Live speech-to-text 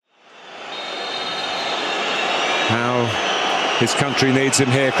How his country needs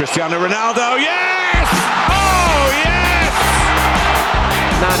him here. Cristiano Ronaldo, yes! Oh, yes!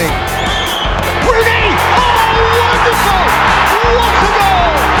 Nani. Rooney! Oh, wonderful! What a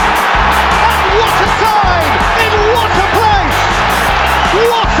goal! And what a time! In what a place!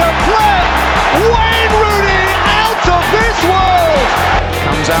 What a play! Wayne Rooney out of this world!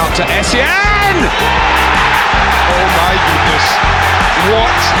 Comes out to Essien! Oh my goodness!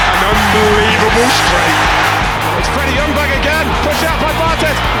 What an unbelievable strike! It's Freddie Youngberg again, pushed out by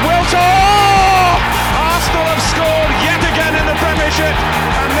Bartes. Wilton! Oh! Arsenal have scored yet again in the Premiership,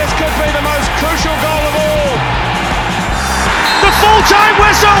 and this could be the most crucial goal of all. The full-time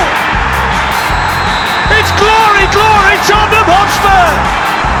whistle! It's glory, glory, Tottenham Hotspur!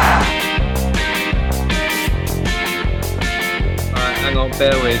 Alright, hang on,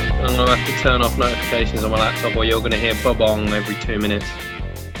 bear with. I'm going to have to turn off notifications on my laptop or you're going to hear bobong every 2 minutes.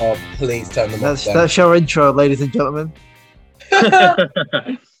 Oh, please turn them off. That's your intro, ladies and gentlemen. There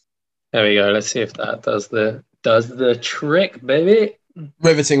we go. Let's see if that does the trick, baby.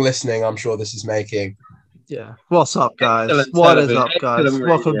 Riveting listening, I'm sure this is making. Yeah. What's up, guys? Excellent What is television, up, guys? excellent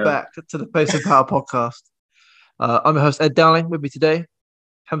Welcome radio. back to the Pace of Power podcast. I'm your host, Ed Dowling. With me today,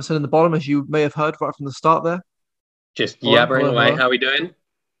 Hamilton in the bottom, as you may have heard right from the start there. Just Hello, yabbering hello, away. hello. How we doing?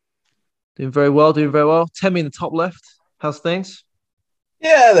 Doing very well, doing very well. Temmie in the top left. How's things?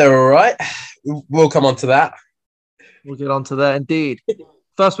 Yeah, they're all right. We'll come on to that. We'll get on to that indeed.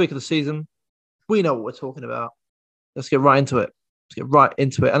 First week of the season. We know what we're talking about. Let's get right into it.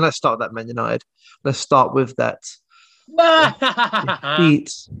 And let's start with that Man United. Let's start with that.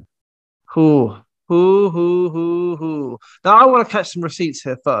 Receipts. Who. Now, I want to catch some receipts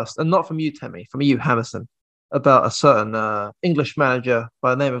here first, and not from you, Temmie, from you, Hammerson, about a certain English manager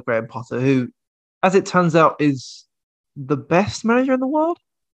by the name of Graham Potter, who, as it turns out, is the best manager in the world.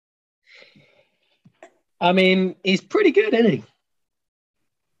 I mean, he's pretty good, isn't he?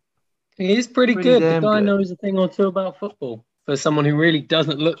 He is pretty good. The damn guy good. knows a thing or two about football. For someone who really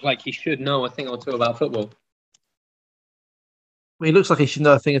doesn't look like he should know a thing or two about football. He looks like he should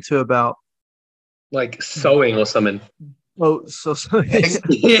know a thing or two about. Like sewing or something. Oh, so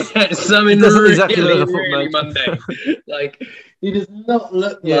Yeah, something He doesn't really, exactly look a really football mundane. Like he does not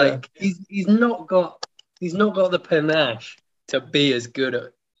look Yeah. like he's not got the panache to be as good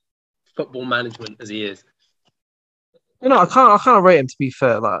at football management as he is. You know, I can't rate him, to be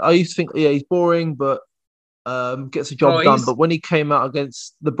fair. Like, I used to think, yeah, he's boring, but gets the job done. But when he came out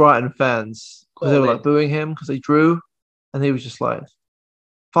against the Brighton fans, because they were like booing him because they drew, and he was just like,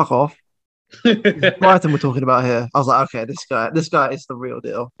 "Fuck off." Brighton we're talking about here. I was like, okay, this guy is the real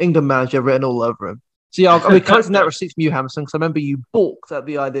deal. England manager written all over him. So yeah, I'll be collecting that receipt from you, Hamilton, because I remember you balked at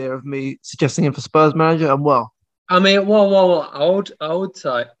the idea of me suggesting him for Spurs manager, and well, I mean, whoa. Hold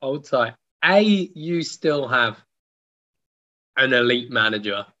tight. You still have an elite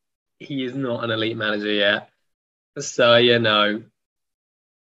manager. He is not an elite manager yet. So,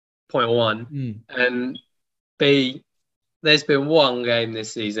 point one. And B, there's been one game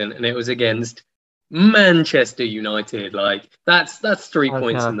this season, and it was against Manchester United. Like, that's 3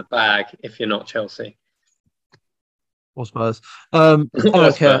 points in the bag if you're not Chelsea. or Spurs. I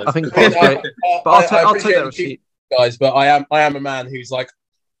don't care. I think Potter's great. But I'll take that receipt. Guys, but I am a man who's like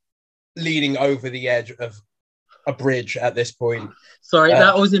leaning over the edge of a bridge at this point. Sorry,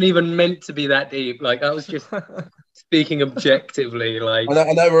 that wasn't even meant to be that deep. Like, I was just speaking objectively. Like,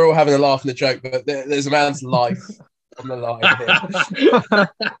 I know we're all having a laugh and a joke, but there's a man's life on the line here.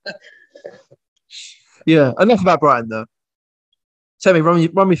 Yeah, enough about Brighton though. Tell me,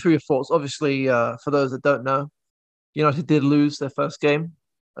 run me through your thoughts. Obviously, for those that don't know, United did lose their first game.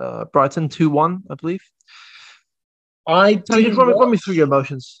 Brighton 2-1, I believe. Just run me through your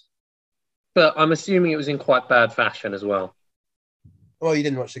emotions. But I'm assuming it was in quite bad fashion as well. Well, you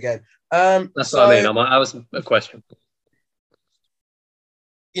didn't watch the game. That's what I mean. That was a question.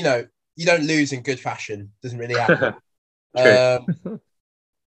 You know, you don't lose in good fashion. Doesn't really happen.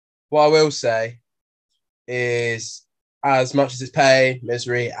 What I will say is, as much as it's pain,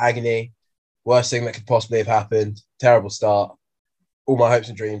 misery, agony, worst thing that could possibly have happened, terrible start, all my hopes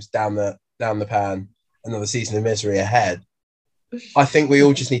and dreams down the pan, another season of misery ahead. I think we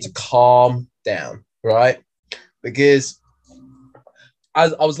all just need to calm down, right? Because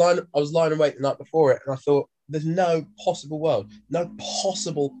as I was lying awake the night before it, and I thought, there's no possible world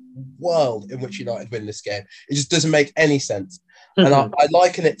in which United win this game. It just doesn't make any sense. And I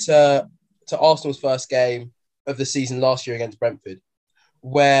liken it to Arsenal's first game of the season last year against Brentford,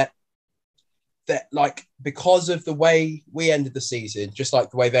 where that, like, because of the way we ended the season, just like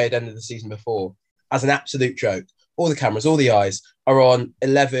the way they had ended the season before, as an absolute joke, all the cameras, all the eyes are on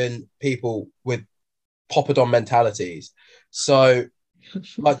 11 people with Poppadom mentalities. So,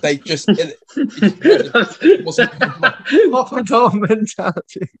 like, they just... Poppadom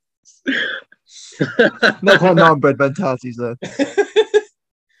mentalities. Not quite non-bred mentalities, though.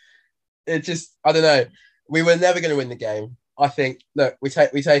 It just, I don't know. We were never going to win the game. I think, look, we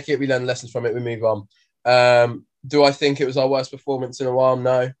take it, we learn lessons from it, we move on. Do I think it was our worst performance in a while?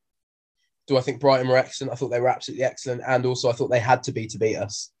 No. Do I think Brighton were excellent? I thought they were absolutely excellent. And also, I thought they had to beat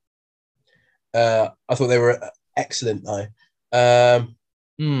us. I thought they were excellent, though.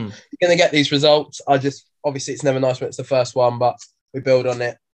 You're going to get these results. Obviously, it's never nice when it's the first one, but we build on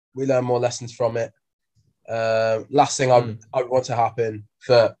it. We learn more lessons from it. Last thing I would want to happen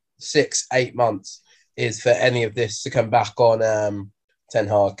for 6-8 months is for any of this to come back on Ten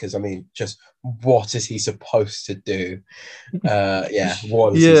Hag, because I mean, just what is he supposed to do? What is he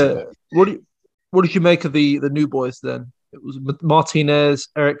supposed to do? What did you make of the new boys then? It was Martinez,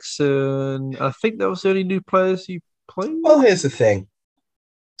 Ericsson. I think that was the only new players you played. Well, here's the thing.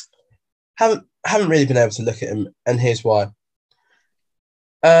 Haven't really been able to look at him, and here's why.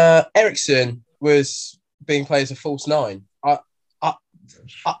 Ericsson was being played as a false nine. I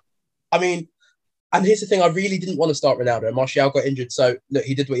mean, and here's the thing, I really didn't want to start Ronaldo, and Martial got injured, so look,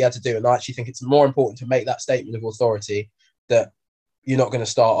 he did what he had to do, and I actually think it's more important to make that statement of authority that you're not going to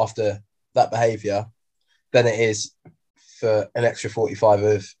start after that behaviour than it is for an extra 45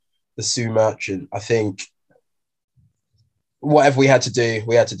 of the Sue Merchant. I think whatever we had to do,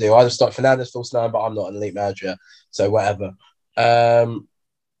 we had to do. I just start Fernandes false nine, but I'm not an elite manager, so whatever.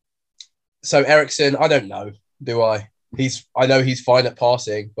 So Ericsson, I don't know, do I? I know he's fine at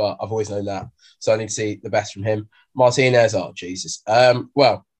passing, but I've always known that. So I need to see the best from him. Martinez, oh Jesus. I've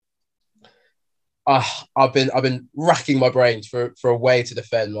been racking my brains for a way to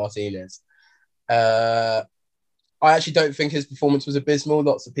defend Martinez. I actually don't think his performance was abysmal.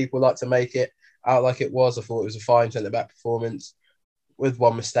 Lots of people like to make it out like it was. I thought it was a fine centre-back performance with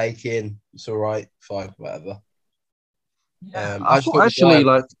one mistake in. It's all right, fine, whatever. I thought actually,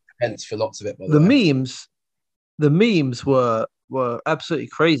 like, hence for lots of it. By the memes were absolutely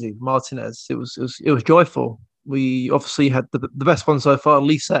crazy. Martinez, it was joyful. We obviously had the best one so far,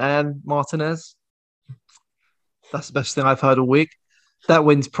 Lisa and Martinez. That's the best thing I've heard all week. That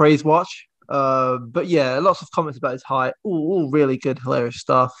wins praise watch. But yeah, lots of comments about his height. All really good, hilarious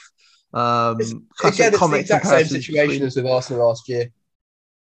stuff. It's the exact same situation as with Arsenal last year.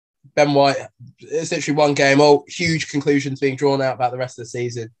 Ben White, it's literally one game. Huge conclusions being drawn out about the rest of the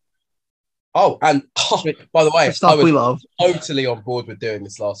season. By the way, I was totally on board with doing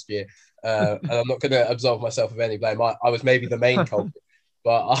this last year, and I'm not going to absolve myself of any blame. I was maybe the main culprit,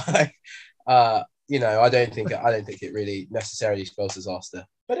 but I don't think it really necessarily spells disaster,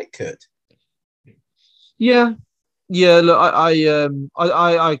 but it could. Yeah. Look,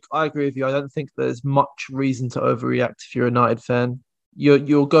 I agree with you. I don't think there's much reason to overreact if you're a United fan.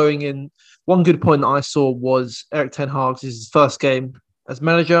 You're going in. One good point that I saw was Erik ten Hag's his first game as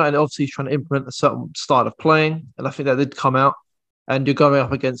manager, and obviously he's trying to implement a certain style of playing, and I think that did come out. And you're going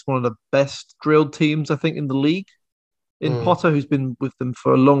up against one of the best drilled teams, I think, in the league, in Potter, who's been with them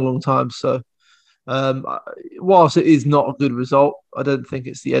for a long, long time. So, whilst it is not a good result, I don't think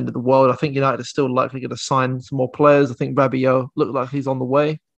it's the end of the world. I think United are still likely going to sign some more players. I think Rabiot looked like he's on the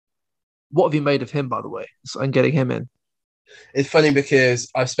way. What have you made of him, by the way, and getting him in? It's funny because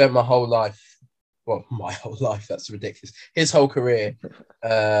I've spent my whole life, that's ridiculous. His whole career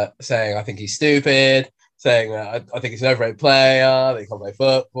saying I think he's stupid, saying I think he's an overrated player, that he can't play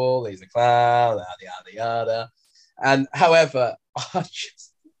football, he's a clown, yada, yada. And however,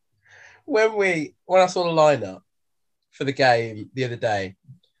 when I saw the lineup for the game the other day,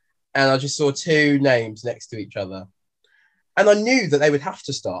 and I just saw two names next to each other, and I knew that they would have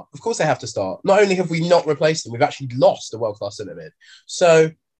to start. Of course they have to start. Not only have we not replaced them, we've actually lost a world-class centre mid. So,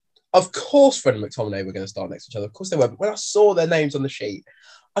 of course, Fred and McTominay were going to start next to each other. Of course they were. But when I saw their names on the sheet,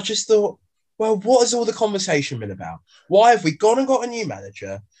 I just thought, well, what has all the conversation been about? Why have we gone and got a new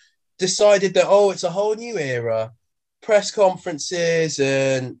manager, decided that, it's a whole new era, press conferences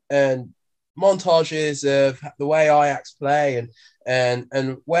and montages of the way Ajax play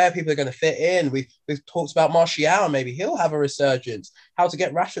and where people are going to fit in. We've talked about Martial, maybe he'll have a resurgence, how to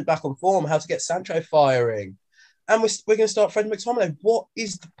get Rashford back on form, how to get Sancho firing. And we're going to start Fred McTominay. What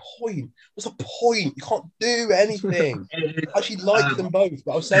is the point? What's the point? You can't do anything. I actually like them both,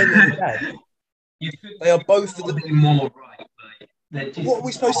 but I was saying the other day, they are both more right. What are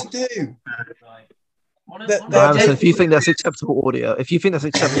we supposed to do? If you think that's acceptable audio, for this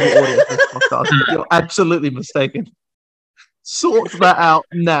podcast, you're absolutely mistaken. Sort that out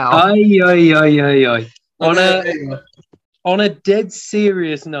now. On a dead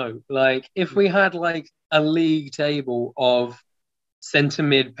serious note, like if we had like a league table of centre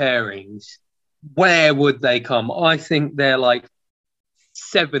mid pairings, where would they come? I think they're like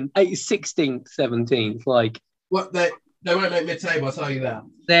 7th, 8th, 16th, 17th. Like, What they won't make mid-table, I'll tell you that.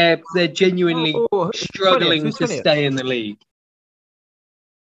 they're genuinely struggling 20th, to stay in the league.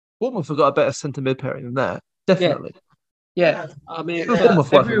 Bournemouth have got a better centre mid pairing than that. Definitely. Yeah. I mean,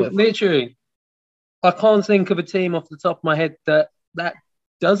 Literally, I can't think of a team off the top of my head that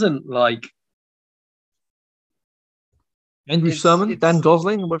doesn't like. Andrew Sherman, Dan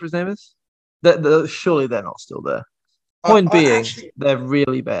Gosling, whatever his name is. Surely they're not still there. Point being, they're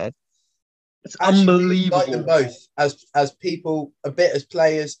really bad. It's unbelievable. Like them both as people, a bit as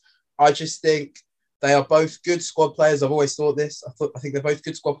players. I just think they are both good squad players. I've always thought this. I think they're both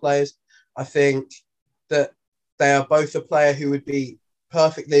good squad players. I think that they are both a player who would be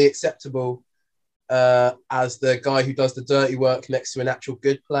perfectly acceptable as the guy who does the dirty work next to an actual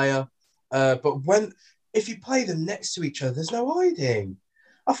good player. But if you play them next to each other, there's no hiding.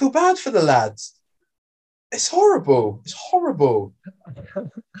 I feel bad for the lads. It's horrible. It's horrible.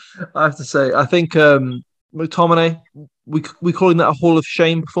 I have to say, I think McTominay, we calling that a Hall of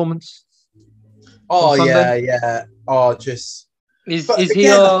Shame performance. Oh yeah. Oh, just is he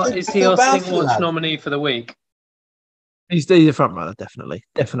our Stinkwatch nominee for the week? He's a front runner,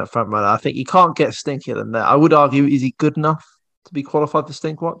 definite front runner. I think you can't get stinkier than that. I would argue, is he good enough to be qualified for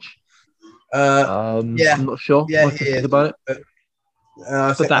Stinkwatch? I'm not sure. Yeah, I can think about it.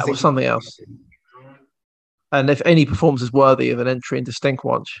 But that was something else. And if any performance is worthy of an entry into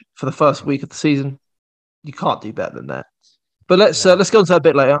Stinkwatch for the first week of the season, you can't do better than that. But let's go into that a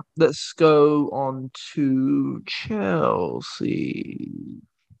bit later. Let's go on to Chelsea.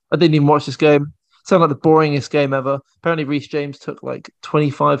 I didn't even watch this game. Sounded like the boringest game ever. Apparently, Reece James took like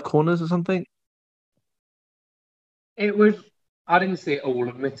 25 corners or something. It was. I didn't see it all,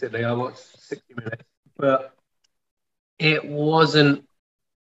 admittedly. I watched 60 minutes, but it wasn't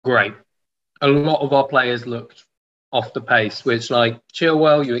great. A lot of our players looked off the pace, which, like,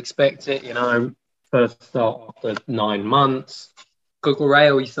 Chilwell, you expect it, first start after 9 months.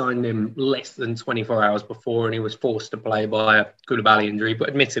 Cucurella, we signed him less than 24 hours before, and he was forced to play by a Koulibaly injury, but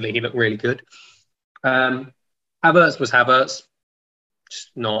admittedly, he looked really good. Havertz was Havertz,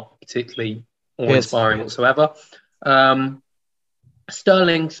 just not particularly awe-inspiring whatsoever.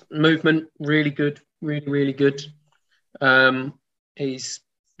 Sterling's movement, really good, really, really good. I'm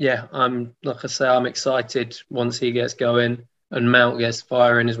excited once he gets going and Mount gets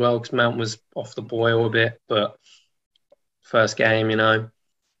firing as well, because Mount was off the boil a bit, but first game,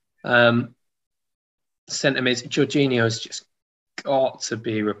 centre mid, Jorginho's just got to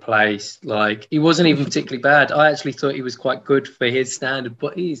be replaced. Like, he wasn't even particularly bad. I actually thought he was quite good for his standard,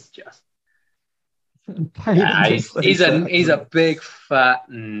 but he's just he's a big fat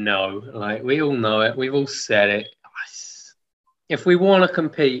no. Like, we all know it. We've all said it. If we want to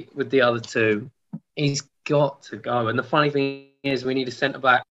compete with the other two, he's got to go. And the funny thing is, we need a centre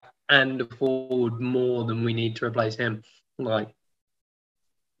back and a forward more than we need to replace him. Like,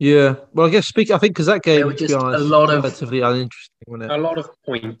 yeah. Well, I guess I think because that game was just relatively uninteresting, wasn't it? A lot of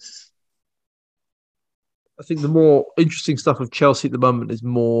points. I think the more interesting stuff of Chelsea at the moment is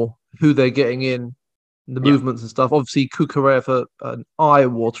more who they're getting in, the movements and stuff. Obviously, Cucurella for an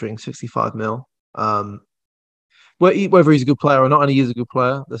eye-watering 65 mil. Whether he's a good player or not, and he is a good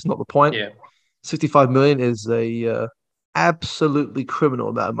player, that's not the point. Yeah. 65 million is a absolutely criminal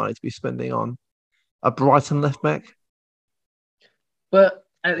amount of money to be spending on a Brighton left back. But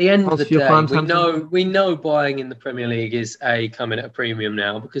at the end of the day, we know buying in the Premier League is coming at a premium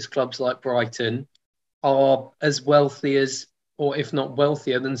now, because clubs like Brighton are as wealthy as, or if not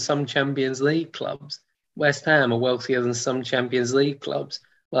wealthier than, some Champions League clubs. West Ham are wealthier than some Champions League clubs.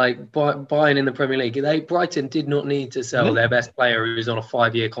 Like, buying in the Premier League, Brighton did not need to sell their best player who's on a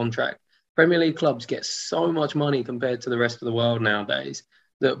 5-year contract. Premier League clubs get so much money compared to the rest of the world nowadays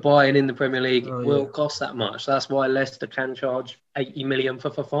that buying in the Premier League will cost that much. That's why Leicester can charge 80 million for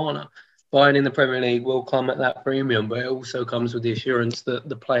Fofana. Buying in the Premier League will come at that premium, but it also comes with the assurance that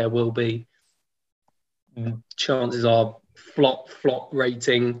the player will be, chances are, flop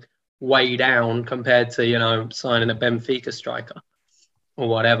rating way down compared to, signing a Benfica striker or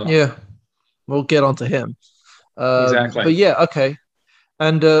whatever. Yeah, we'll get onto him. Exactly. But yeah, okay.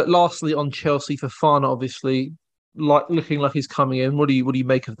 And lastly, on Chelsea, Fofana, obviously, looking like he's coming in. What do you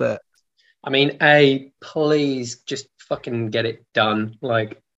make of that? I mean, please just fucking get it done.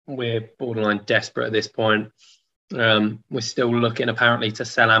 Like, we're borderline desperate at this point. We're still looking, apparently, to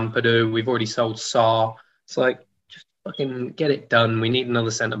sell Ampadu. We've already sold Sarr. It's like, just fucking get it done. We need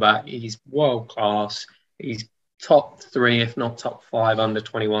another centre-back. He's world-class. He's top 3, if not top 5 under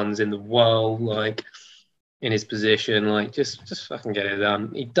 21s in the world. Like, in his position. Like, just fucking get it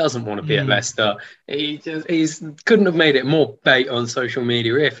done. He doesn't want to be at Leicester. He's couldn't have made it more bait on social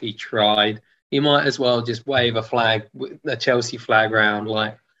media if he tried. He might as well just wave a Chelsea flag round.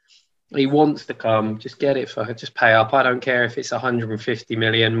 Like, he wants to come. Just get it just pay up. I don't care if it's 150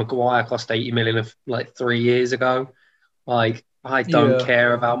 million. Maguire cost 80 million like 3 years ago. Like, I don't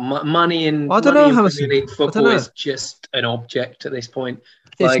care about money in Premier League football is just an object at this point.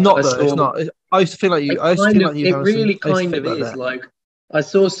 It's not though. It's not. I used to feel like you. It really kind of is. Like, I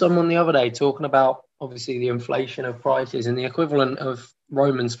saw someone the other day talking about obviously the inflation of prices, and the equivalent of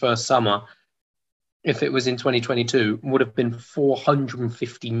Roman's first summer, if it was in 2022, would have been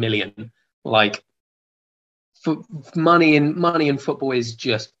 450 million. Like, money in football is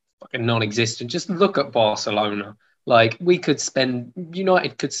just fucking non-existent. Just look at Barcelona. Like, United could spend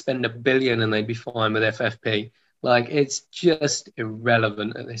 $1 billion and they'd be fine with FFP. Like, it's just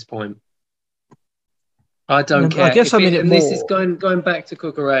irrelevant at this point. I don't care. I guess this is going back to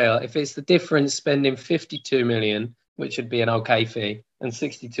Cucurella. If it's the difference spending 52 million, which would be an okay fee, and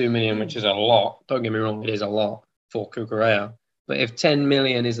 62 million, which is a lot. Don't get me wrong, it is a lot for Cucurella. But if 10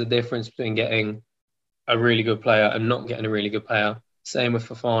 million is the difference between getting a really good player and not getting a really good player, same with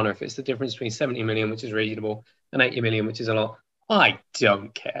Fofana. If it's the difference between 70 million, which is reasonable, and 80 million, which is a lot, I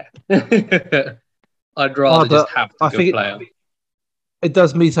don't care. I'd rather just have the good player. It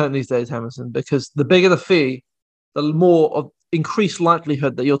does mean something these days, Hamilton, because the bigger the fee, the more of increased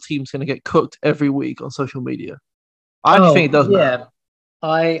likelihood that your team's going to get cooked every week on social media. I actually think it does matter.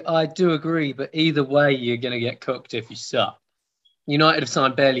 I do agree, but either way, you're going to get cooked if you suck. United have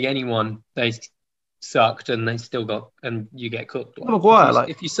signed barely anyone. They sucked and they still and you get cooked. Like, Maguire,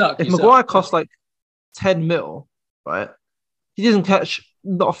 if you suck, if Maguire costs like 10 mil, right? He doesn't catch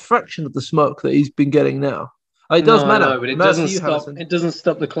not a fraction of the smoke that he's been getting now. It does matter. No, but it doesn't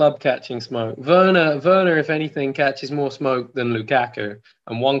stop the club catching smoke. Werner, if anything, catches more smoke than Lukaku,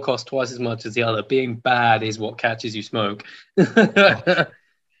 and one costs twice as much as the other. Being bad is what catches you smoke.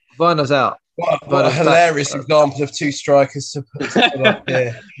 Werner's out. What a hilarious example of two strikers to put up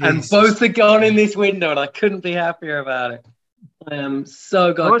there. And both are gone in this window, and I couldn't be happier about it. I am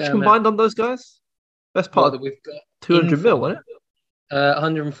so goddamn. How much combined on those guys? Best part that we've got 200 mil, wasn't it?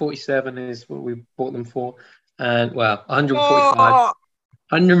 147 is what we bought them for. And 145.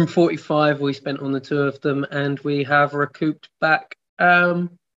 145 we spent on the two of them, and we have recouped back about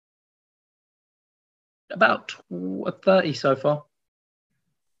 30 so far.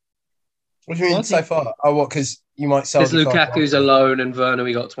 What do you mean so far? Oh, what? Because you might sell. Because Lukaku's a loan, and Werner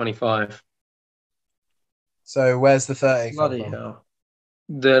we got 25. So where's the 30? Bloody hell.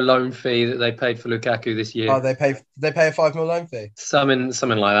 The loan fee that they paid for Lukaku this year. Oh, they pay a 5 mil loan fee. Something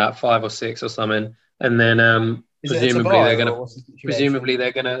like that, 5 or 6 or something. And then presumably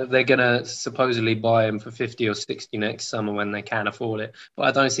they're gonna supposedly buy him for 50 or 60 next summer when they can afford it. But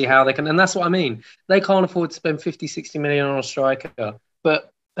I don't see how they can, and that's what I mean. They can't afford to spend 50, 60 million on a striker.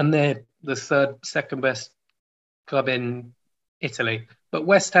 And they're the second best club in Italy. But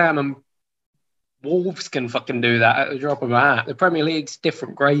West Ham and Wolves can fucking do that at a drop of a hat. The Premier League's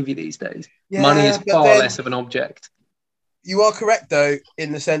different gravy these days. Yeah, money is far less of an object. You are correct, though,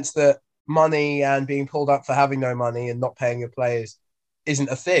 in the sense that money and being pulled up for having no money and not paying your players isn't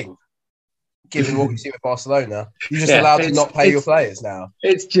a thing, given what we see with Barcelona. You're just allowed to not pay your players now.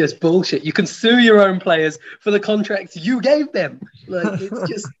 It's just bullshit. You can sue your own players for the contracts you gave them. Like, it's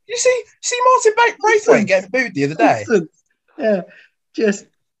just... You see Martin Braithwaite getting booed the other day? Yeah, just...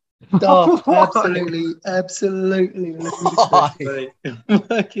 Daft, absolutely. Why?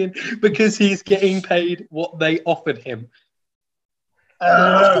 Because he's getting paid what they offered him.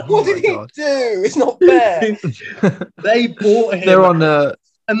 What did he do? It's not fair. They bought him. They're on the...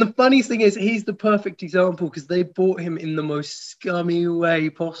 And the funny thing is, he's the perfect example because they bought him in the most scummy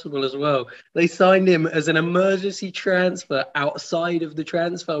way possible as well. They signed him as an emergency transfer outside of the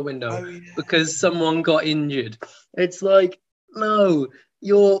transfer window because someone got injured. It's like, no,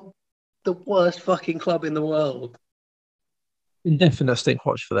 you're the worst fucking club in the world. Indefinite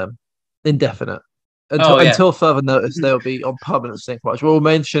Stinkwatch for them. Indefinite. Until further notice, they'll be on permanent Stinkwatch. We'll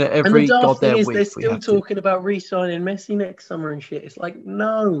mention it every goddamn week. They're still talking about re-signing Messi next summer and shit. It's like,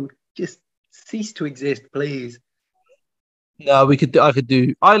 no, just cease to exist, please. No, I literally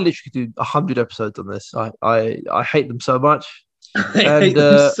could do 100 episodes on this. I hate them so much. I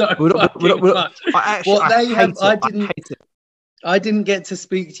didn't get to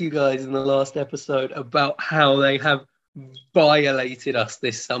speak to you guys in the last episode about how they have violated us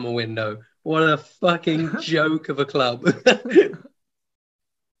this summer window. What a fucking joke of a club. They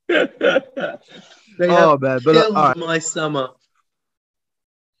have killed my summer.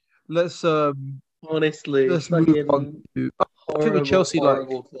 Let's Honestly, let's move on to. I think with Chelsea,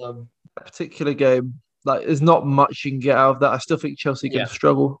 horrible club. That particular game, like, there's not much you can get out of that. I still think Chelsea can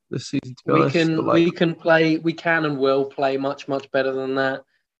struggle this season, to be honest. But We can and will play much better than that.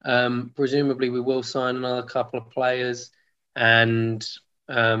 Presumably, we will sign another couple of players, and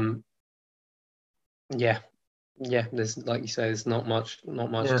there's, like you say, there's not much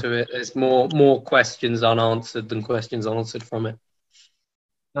to it. There's more questions unanswered than questions answered from it.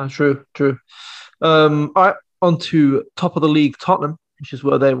 No, true. All right, on to top of the league, Tottenham, which is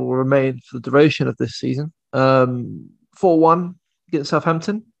where they will remain for the duration of this season. 4-1 against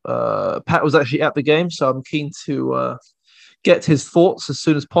Southampton. Pat was actually at the game, so I'm keen to get his thoughts as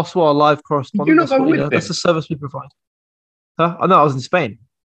soon as possible. Our live correspondent. That's the service we provide. Huh? I know, I was in Spain.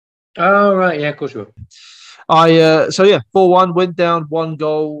 Oh, right. Yeah, of course you were. 4-1, went down 1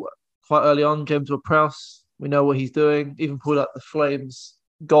 goal quite early on. James Ward-Prowse, we know what he's doing. Even pulled up the Flames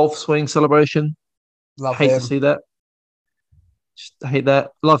golf swing celebration. Hate to see that. Just hate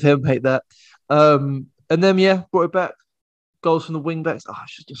that. Love him, hate that. And then, brought it back. Goals from the wing backs. Oh,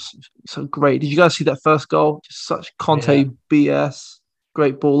 it's just so great. Did you guys see that first goal? Just such Conte BS.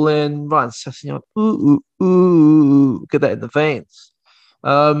 Great ball in. Ryan Sessegnon. Ooh. Get that in the veins.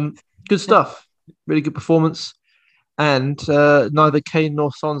 Good stuff. Really good performance. And neither Kane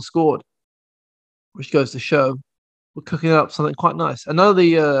nor Son scored, which goes to show we're cooking up something quite nice. And none of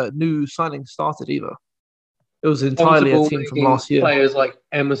the new signings started either. It was entirely a team from last year. Players like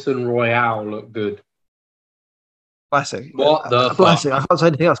Emerson Royale look good. Classic. What the classic? fuck? I can't say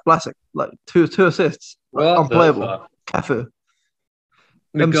anything else. Classic. Like two assists. Like, unplayable. Cafu.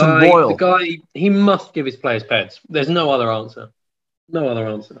 The guy, he must give his players pets. There's no other answer. No,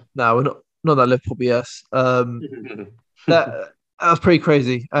 we're not that Liverpool BS. That was pretty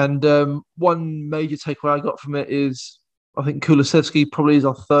crazy. And one major takeaway I got from it is I think Kulusevski probably is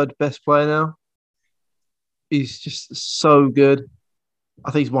our third best player now. He's just so good.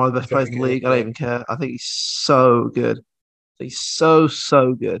 I think he's one of the best players in the league. I don't even care. I think he's so good. He's so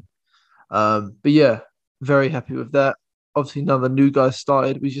good. But very happy with that. Obviously, none of the new guys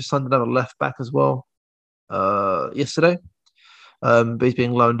started. We just signed another left back as well yesterday. But he's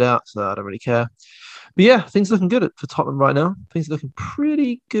being loaned out, so I don't really care. But things are looking good for Tottenham right now. Things are looking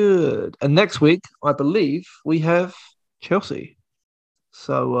pretty good. And next week, I believe, we have Chelsea.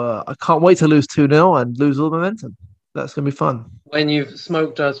 So I can't wait to lose 2-0 and lose all the momentum. That's going to be fun. When you've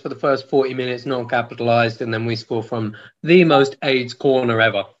smoked us for the first 40 minutes, not capitalised, and then we score from the most AIDS corner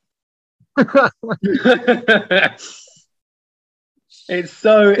ever. It's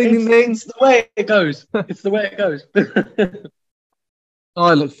the way it goes. It's the way it goes.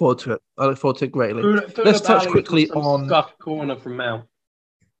 I look forward to it. I look forward to it greatly. Let's touch quickly on scuffed corner from Mal.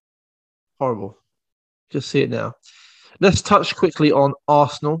 Horrible. Just see it now. Let's touch quickly on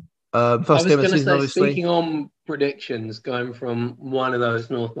Arsenal. First game of the season, obviously. Speaking on predictions, going from one of those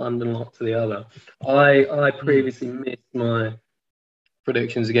North London lot to the other, I previously missed my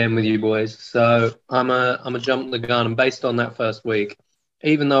predictions again with you boys, so I'm a jump the gun, and based on that first week,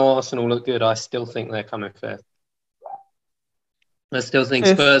 even though Arsenal look good, I still think they're coming fifth. I still think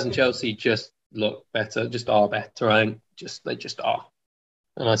Spurs and Chelsea just look better, just are better, right? They just are.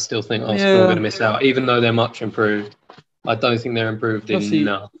 And I still think Arsenal are going to miss out, even though they're much improved. I don't think they're improved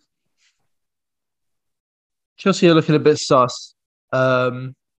enough. Chelsea are looking a bit sus,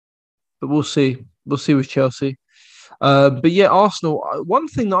 but we'll see. We'll see with Chelsea. Arsenal. One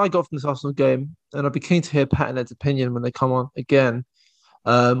thing that I got from this Arsenal game, and I'd be keen to hear Pat and Ed's opinion when they come on again,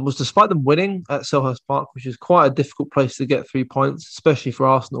 was despite them winning at Selhurst Park, which is quite a difficult place to get 3 points, especially for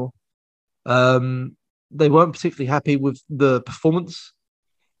Arsenal, they weren't particularly happy with the performance.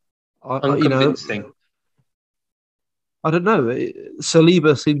 Unconvincing. I don't know.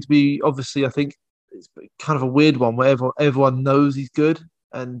 Saliba seemed to be, obviously, I think it's kind of a weird one where everyone knows he's good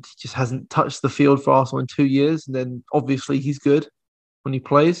and he just hasn't touched the field for Arsenal in 2 years. And then obviously he's good when he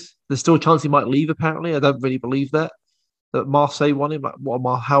plays. There's still a chance he might leave, apparently. I don't really believe that Marseille want him.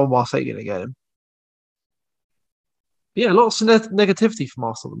 How are Marseille going to get him? Yeah, lots of negativity from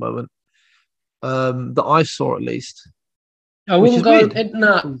Arsenal at the moment. That I saw, at least. I wouldn't go.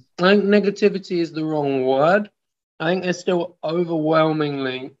 No, I think negativity is the wrong word. I think they're still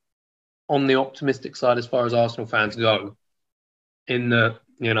overwhelmingly on the optimistic side as far as Arsenal fans go. In the,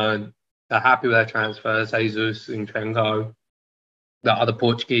 they're happy with their transfers, Jesus, Zinchenko, that other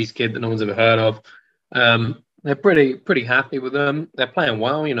Portuguese kid that no one's ever heard of. They're pretty happy with them. They're playing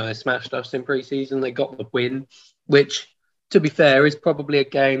well. They smashed us in pre-season. They got the win, which, to be fair, is probably a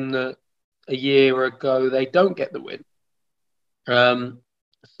game that a year ago they don't get the win.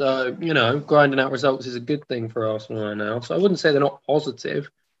 So, grinding out results is a good thing for Arsenal right now. So I wouldn't say they're not positive,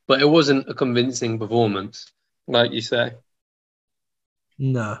 but it wasn't a convincing performance, like you say.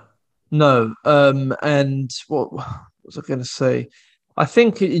 No. And what was I going to say? I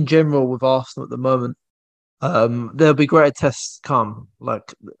think in general with Arsenal at the moment, there'll be greater tests to come.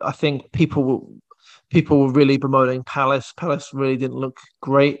 Like I think people were really promoting Palace. Palace really didn't look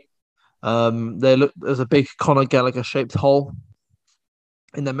great. There's a big Conor Gallagher shaped hole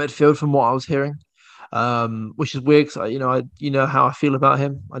in their midfield from what I was hearing, which is weird. Cause you know how I feel about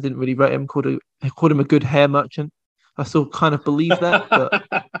him. I didn't really rate him. Called him a good hair merchant. I still kind of believe that, but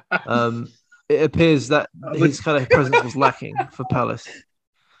it appears that his kind of presence was lacking for Palace.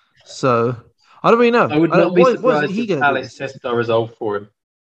 So I don't really know. I would not be surprised he if Palace test a result for him.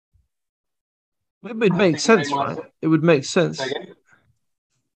 It would make sense, right? It would make sense.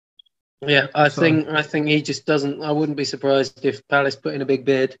 Yeah, I think he just doesn't. I wouldn't be surprised if Palace put in a big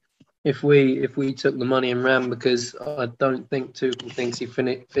bid if we took the money and ran, because I don't think Tuchel thinks he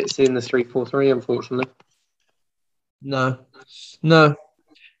fits in the 3-4-3, unfortunately. No.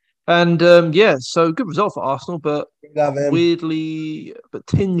 And so good result for Arsenal, but weirdly, but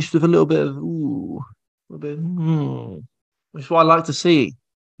tinged with a little bit of which is what I like to see.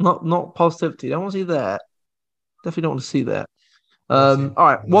 Not positivity. I don't want to see that. Definitely don't want to see that. All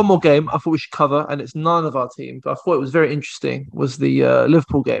right, one more game I thought we should cover, and it's none of our team, but I thought it was very interesting, was the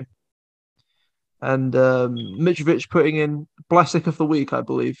Liverpool game. And Mitrovic putting in Blasic of the Week, I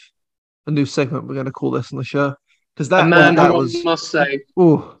believe. A new segment we're going to call this on the show. Because that was... I must say,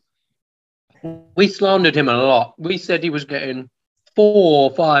 ooh. We slandered him a lot. We said he was getting 4 or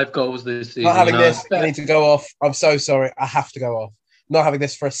 5 goals this season. Not having this, I need to go off. I'm so sorry. I have to go off. Not having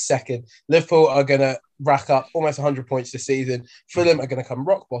this for a second. Liverpool are going to rack up almost 100 points this season. Fulham are going to come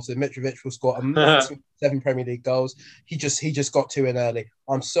rock bottom. Mitrovic will score a maximum 7 Premier League goals. He just got 2 in early.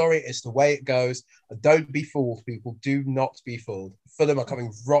 I'm sorry. It's the way it goes. Don't be fooled, people. Do not be fooled. Fulham are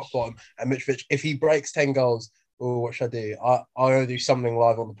coming rock bottom. And Mitrovic, if he breaks 10 goals, what should I do? I'm going to do something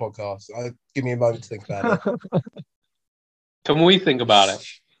live on the podcast. Give me a moment to think about it. Can we think about it?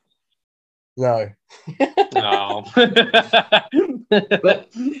 No. No. But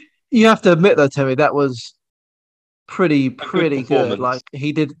you have to admit, though, Timmy, that was pretty good. Like,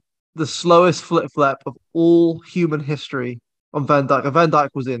 he did the slowest flip-flap of all human history on Van Dijk. And Van Dijk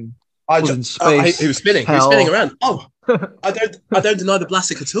was in space. He was spinning. He was spinning around. Oh, I don't deny the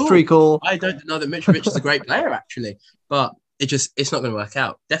Blasic at all. Pretty cool. I don't deny that Mitrovic is a great player, actually. But it's not going to work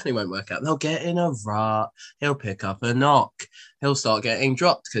out. Definitely won't work out. They'll get in a rut. He'll pick up a knock. He'll start getting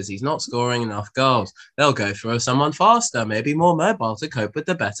dropped because he's not scoring enough goals. They'll go for someone faster, maybe more mobile to cope with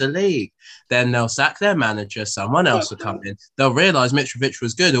the better league. Then they'll sack their manager. Someone else will come in. They'll realise Mitrovic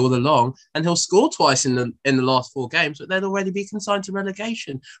was good all along, and he'll score twice in the last 4 games, but they'll already be consigned to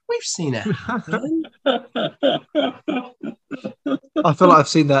relegation. We've seen it happen. I feel like I've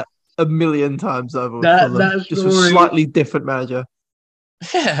seen that a million times over. Just a slightly different manager.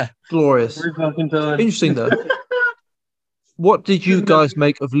 Yeah. Glorious. Interesting, though. What did you guys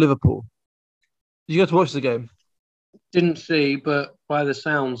make of Liverpool? Did you go to watch the game? Didn't see, but by the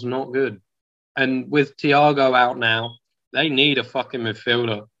sounds, not good. And with Thiago out now, they need a fucking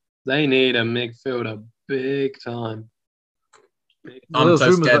midfielder. They need a midfielder big time. I'm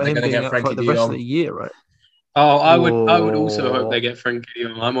so scared they're going to get Frankie the rest of the year, right? Oh, I would also hope they get Frankie de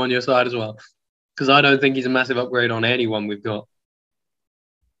Jong. I'm on your side as well, because I don't think he's a massive upgrade on anyone we've got.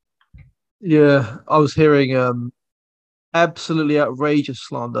 Yeah, I was hearing absolutely outrageous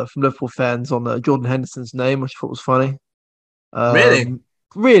slander from Liverpool fans on Jordan Henderson's name, which I thought was funny. Really?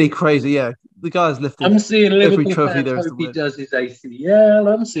 Really crazy, yeah. The guy's lifted I'm seeing every Liverpool trophy fans there is hope to he win. does his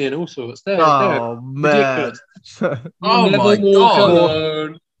ACL. I'm seeing all sorts. They're man. Oh, my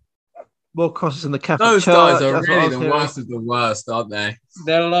God. More crosses in the Catholic Those Church. guys are really the worst of the worst, aren't they?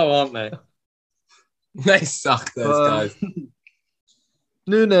 They're low, aren't they? They suck, those guys.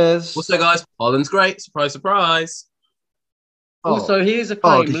 Nunes. Also, guys, Holland's great. Surprise, surprise. Also, here's a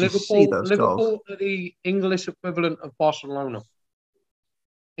claim. did you see those goals? Liverpool are the English equivalent of Barcelona,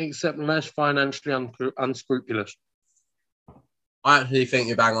 except less financially unscrupulous. I actually think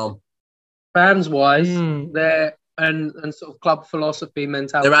you're bang on. Fans-wise, they're and sort of club philosophy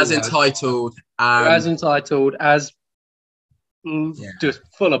mentality. They're as entitled. As just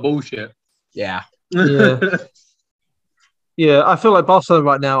full of bullshit. Yeah. Yeah, I feel like Barcelona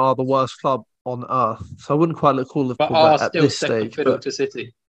right now are the worst club on earth. So I wouldn't quite call Liverpool at this stage. But to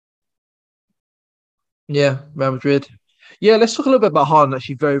City. Yeah, Real Madrid. Yeah, let's talk a little bit about Haaland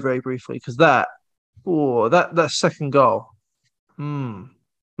actually very, very briefly, because that second goal.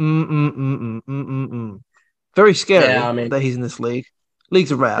 Very scary that he's in this league.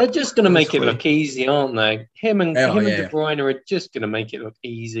 League's a wrap. They're just going to make it look easy, aren't they? Him and De Bruyne are just going to make it look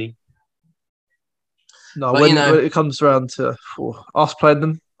easy. No, when it comes around to us playing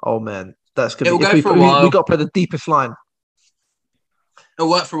them, oh man, that's going to be. Go for a while. We got to play the deepest line. It'll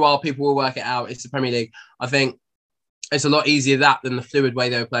work for a while. People will work it out. It's the Premier League. I think it's a lot easier than the fluid way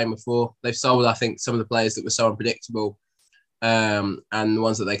they were playing before. They've sold, I think, some of the players that were so unpredictable, and the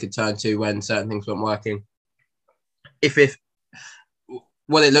ones that they could turn to when certain things weren't working. If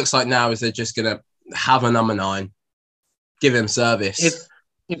what it looks like now is they're just going to have a number 9, give him service.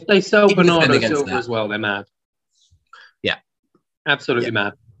 If they sell Bernardo Silva as well, they're mad. Yeah. Absolutely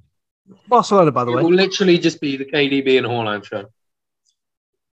mad. Barcelona, by the way. It will literally just be the KDB and Haaland show.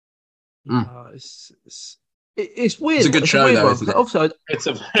 It's weird. It's a good show, though, isn't it? Also, it's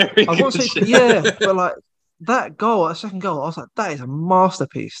a very good show. Yeah, but like that second goal, I was like, that is a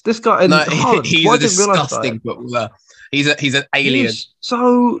masterpiece. This guy, Haaland, he's a disgusting footballer. He's an alien. He's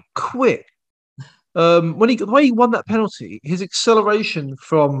so quick. The way he won that penalty, his acceleration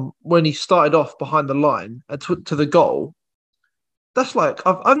from when he started off behind the line to the goal, that's like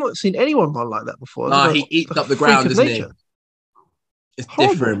I've not seen anyone run like that before. No, he eats up the ground, doesn't he? It's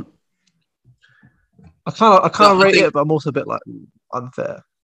horrible. Different. I can't rate it, but I'm also a bit like unfair.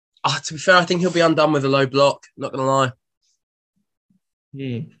 To be fair, I think he'll be undone with a low block. Not gonna lie.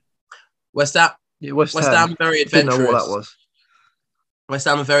 West Ham. Yeah, West Ham very adventurous. Didn't know what that was. West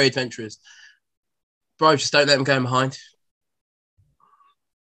Ham are very adventurous. Bro, just don't let him go in behind.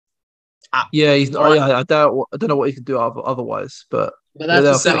 Yeah, he's not. Yeah, I don't know what he can do otherwise, but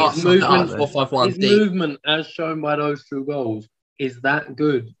that's his movement, as shown by those 2 goals, is that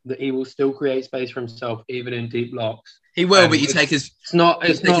good that he will still create space for himself, even in deep blocks. He will, but you take his. It's not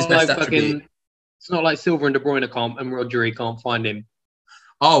like fucking. It's not like Silva and De Bruyne can't, and Rodri can't find him.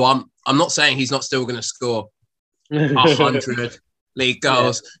 Oh, I'm not saying he's not still going to score 100 league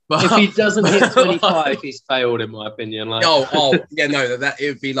goals, but if he doesn't hit 25, he's failed, in my opinion. Like, yeah, no, that it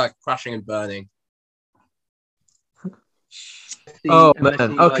would be like crashing and burning. Oh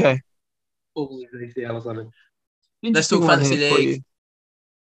man, okay. Let's talk fantasy league.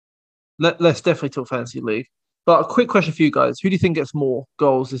 Let's definitely talk fantasy league. But a quick question for you guys: who do you think gets more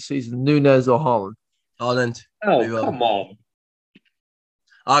goals this season, Núñez or Haaland? Haaland. Oh, come on.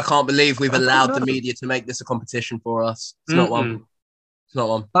 I can't believe we've allowed the media to make this a competition for us. It's not one. It's not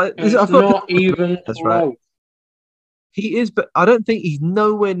one. It's not even. That's right. He is, but I don't think he's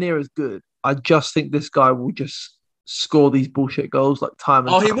nowhere near as good. I just think this guy will just score these bullshit goals like time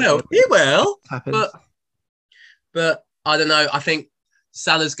and time. He will. He will. But I don't know. I think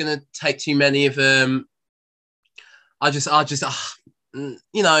Salah's going to take too many of them. He'll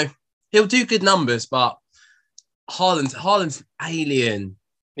do good numbers, but Haaland's alien.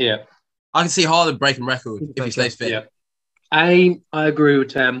 Yeah. I can see Haaland breaking record if he stays fit. Yeah. I agree with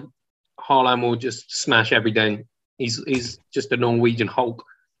Tim. Haaland will just smash everything. He's just a Norwegian Hulk.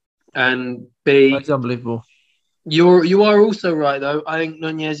 And B, that's unbelievable. You are also right though. I think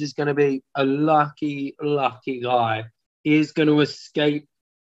Núñez is going to be a lucky guy. He is going to escape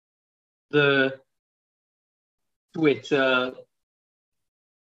the Twitter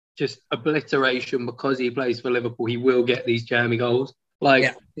just obliteration because he plays for Liverpool. He will get these jammy goals.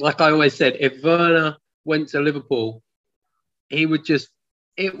 Like I always said, if Werner went to Liverpool, he would still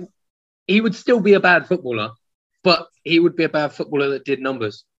be a bad footballer, but he would be a bad footballer that did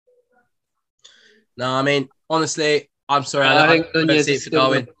numbers. No, I mean, honestly, I'm sorry. I think Núñez is still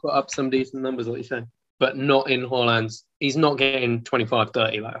going to put up some decent numbers, like you say, but not in Haaland's. He's not getting 25,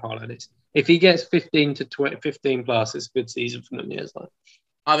 30 like Haaland is. If he gets 15 to 20, 15 plus, it's a good season for Núñez.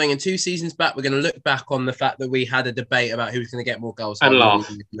 I think in 2 seasons back, we're going to look back on the fact that we had a debate about who's going to get more goals. And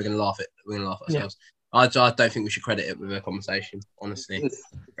laugh. We're going to laugh at ourselves. I don't think we should credit it with a conversation, honestly.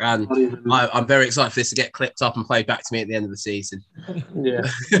 And I'm very excited for this to get clipped up and played back to me at the end of the season. Yeah.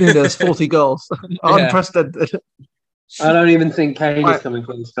 There's 40 goals. Unprecedented. I don't even think Kane is coming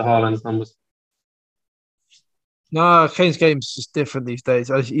close to Haaland's numbers. No, Kane's game's just different these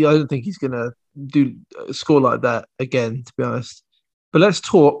days. I don't think he's going to score like that again, to be honest. But let's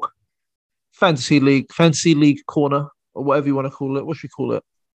talk fantasy league corner, or whatever you want to call it. What should we call it?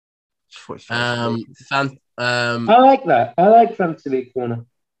 I like that. I like fantasy league corner.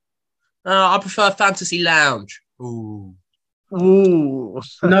 I prefer fantasy lounge. Ooh. No,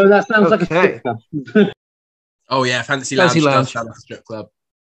 that sounds like a strip club. Oh yeah, fantasy lounge. Does sound like a strip club.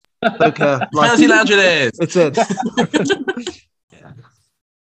 Okay, fantasy lounge it is. It's it.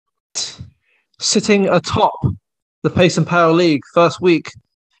 Sitting atop the Pace and Power League first week,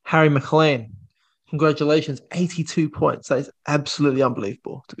 Harry McLean. Congratulations, 82 points. That is absolutely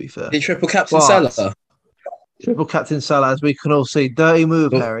unbelievable, to be fair. Did triple captain Salah? Triple captain Salah, as we can all see. Dirty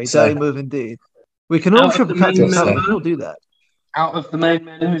move, Harry. Dirty move indeed. We can all triple captain Salah. We can all do that. Out of the main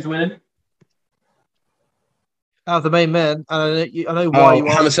men, who's winning? Out of the main men, and I know why you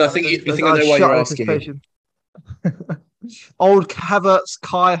are. Hamilton, I think I know why you're asking. Old Havertz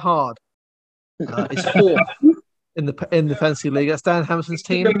Kai Hard is fourth in the fantasy league. That's Dan Hamilton's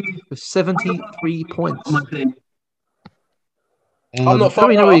team with 73 points. I'm not I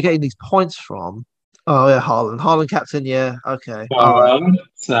don't know where you're getting these points from. Oh yeah, Haaland captain. Yeah, okay. All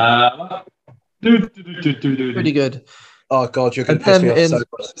right. Pretty good. Oh god, you're going to piss me off so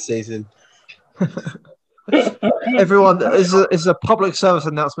much this season. Everyone, this is a public service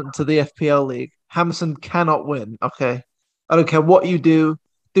announcement to the FPL league. Hamilton cannot win. Okay, I don't care what you do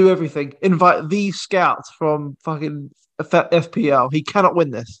everything. Invite these scouts from fucking FPL. He cannot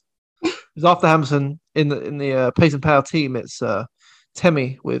win this. Because after Hamilton in the pace and power team, it's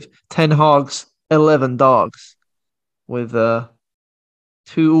Temi with 10 hogs, 11 dogs, with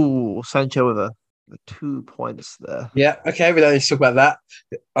Sancho with 2 points there. Yeah, okay, we don't need to talk about that.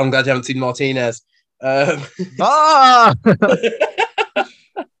 I'm glad you haven't seen Martinez. But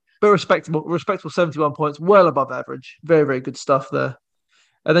respectable 71 points, well above average. Very, very good stuff there.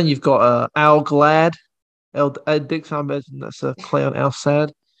 And then you've got Al Glad, Ed Dixon, I imagine that's a play on Al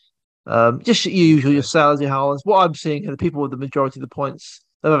Sad. Just your usual, your Salahs, your Haalands. What I'm seeing are the people with the majority of the points.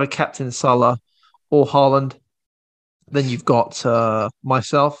 They'll have a captain Salah or Haaland. Then you've got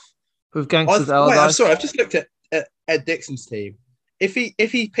myself with Gangsters Allardyce. I'm sorry, I've just looked at Ed Dixon's team. If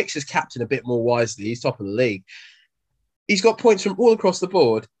he picks his captain a bit more wisely, he's top of the league. He's got points from all across the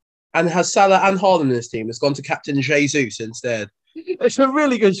board and has Salah and Haaland in his team. Has gone to captain Jesus instead. It's a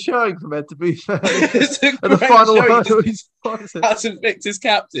really good showing from Ed, to be fair. It's a the final hasn't picked his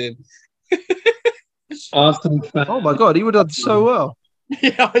captain. Oh my god, he would have done so well.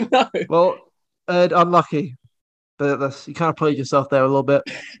 Yeah, I know. Well, Ed, unlucky. But you kind of played yourself there a little bit.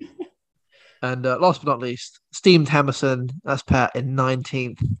 And last but not least, Steamed Hammerson, that's Pat in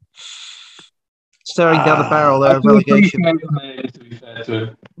 19th. Staring down the barrel there of relegation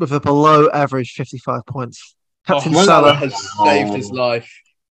with a below average 55 points. Captain Salah has saved his life.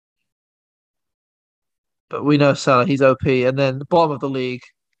 But we know Salah, he's OP. And then the bottom of the league,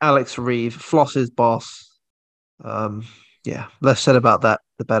 Alex Reeve, Floss's boss. Yeah, less said about that,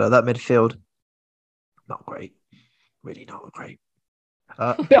 the better. That midfield, not great. Really not great.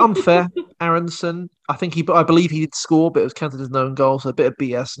 A bit unfair. Aronson, I believe he did score, but it was counted as no own goal, so a bit of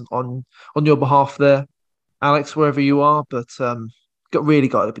BS on your behalf there, Alex, wherever you are. But really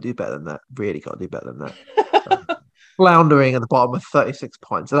got to do better than that. Really got to do better than that. Floundering at the bottom with 36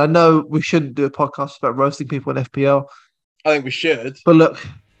 points. And I know we shouldn't do a podcast about roasting people in FPL. I think we should. But look,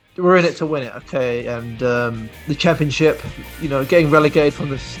 we're in it to win it, okay? And the championship, getting relegated from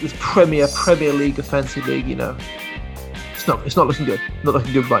this Premier League of Fantasy League, it's not looking good. Not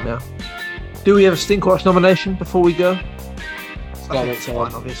looking good right now. Do we have a Stinkwatch nomination before we go? It's an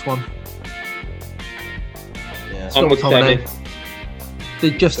obvious one. Yeah. I'm with David.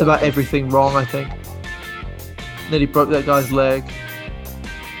 Did just about everything wrong, I think. Nearly broke that guy's leg.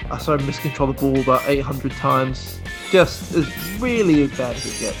 I saw him miscontrol the ball about 800 times. Just as really as bad as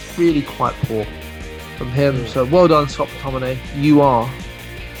it gets. Really quite poor from him. Yeah. So well done, Scott McTominay. You are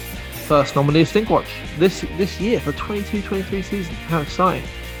first nominee of Stinkwatch this year for 22-23 season. How exciting.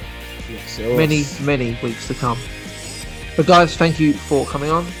 Yes, many weeks to come. But guys, thank you for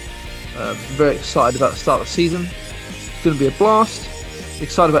coming on. I'm very excited about the start of the season. It's going to be a blast.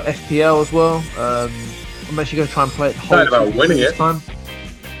 Excited about FPL as well. I'm actually going to try and play it the whole about winning it time.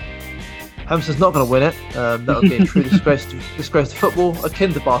 Hamster's not going to win it. That would be a true disgrace to football,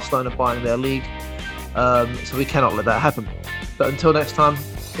 akin to Barcelona buying their league. So we cannot let that happen. But until next time,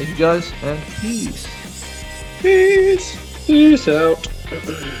 thank you guys, and peace. Peace out.